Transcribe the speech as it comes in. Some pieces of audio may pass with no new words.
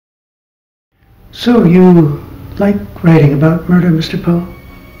So you like writing about murder, Mr. Poe?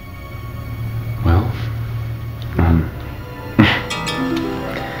 Well,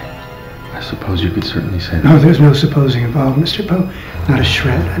 I suppose you could certainly say that. No, there's no supposing involved, Mr. Poe. Not a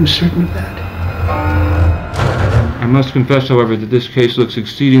shred, I'm certain of that. I must confess, however, that this case looks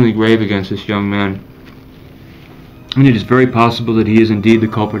exceedingly grave against this young man. And it is very possible that he is indeed the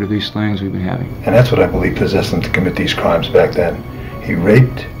culprit of these slayings we've been having. And that's what I believe possessed him to commit these crimes back then. He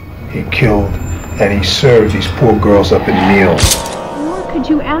raped, he killed, and he served these poor girls up in meals. What more could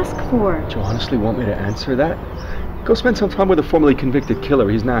you ask for? Do you honestly want me to answer that? Go spend some time with a formerly convicted killer.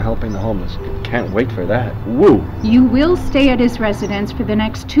 He's now helping the homeless. Can't wait for that. Woo! You will stay at his residence for the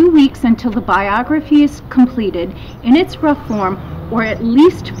next 2 weeks until the biography is completed in its rough form, or at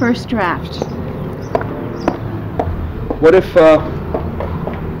least first draft. What if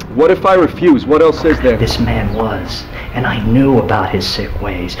I refuse? What else is there? This man was, and I knew about his sick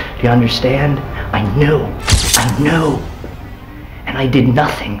ways. Do you understand? I knew. And I did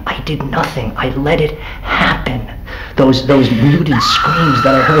nothing. I let it happen. Those muted screams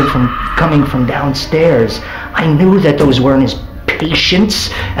that I heard coming from downstairs. I knew that those weren't his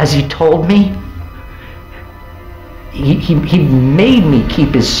patients, as he told me. He made me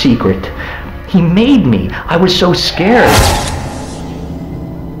keep his secret. He made me. I was so scared.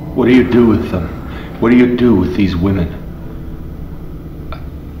 What do you do with them? What do you do with these women?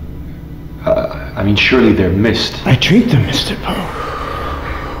 I mean, surely they're missed. I treat them, Mr. Poe.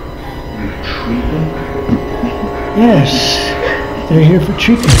 You treat them? Yes, they're here for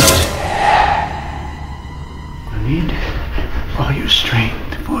treatment. I need all your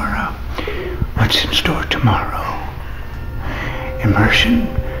strength for what's in store tomorrow. Immersion,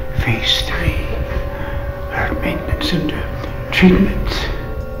 phase 3, heart maintenance and treatment.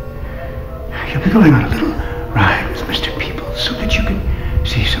 You'll be going on a little ride with Mr. Peeples so that you can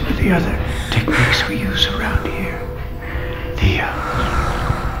see some of the other techniques we use around here. The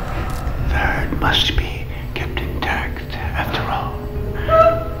heart must be kept intact, after all.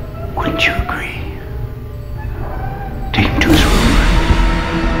 Wouldn't you agree? Take him to his room.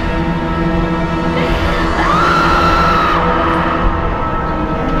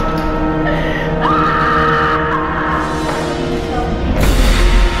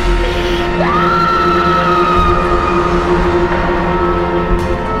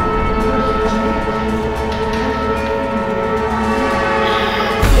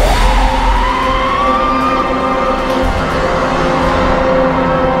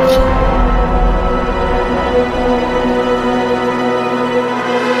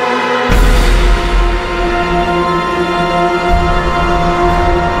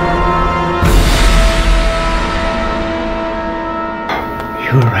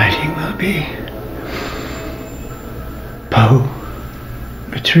 Your writing will be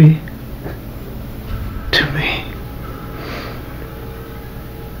poetry to me.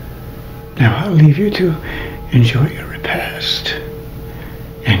 Now I'll leave you to enjoy your repast.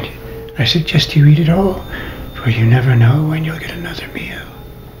 And I suggest you eat it all, for you never know when you'll get another meal.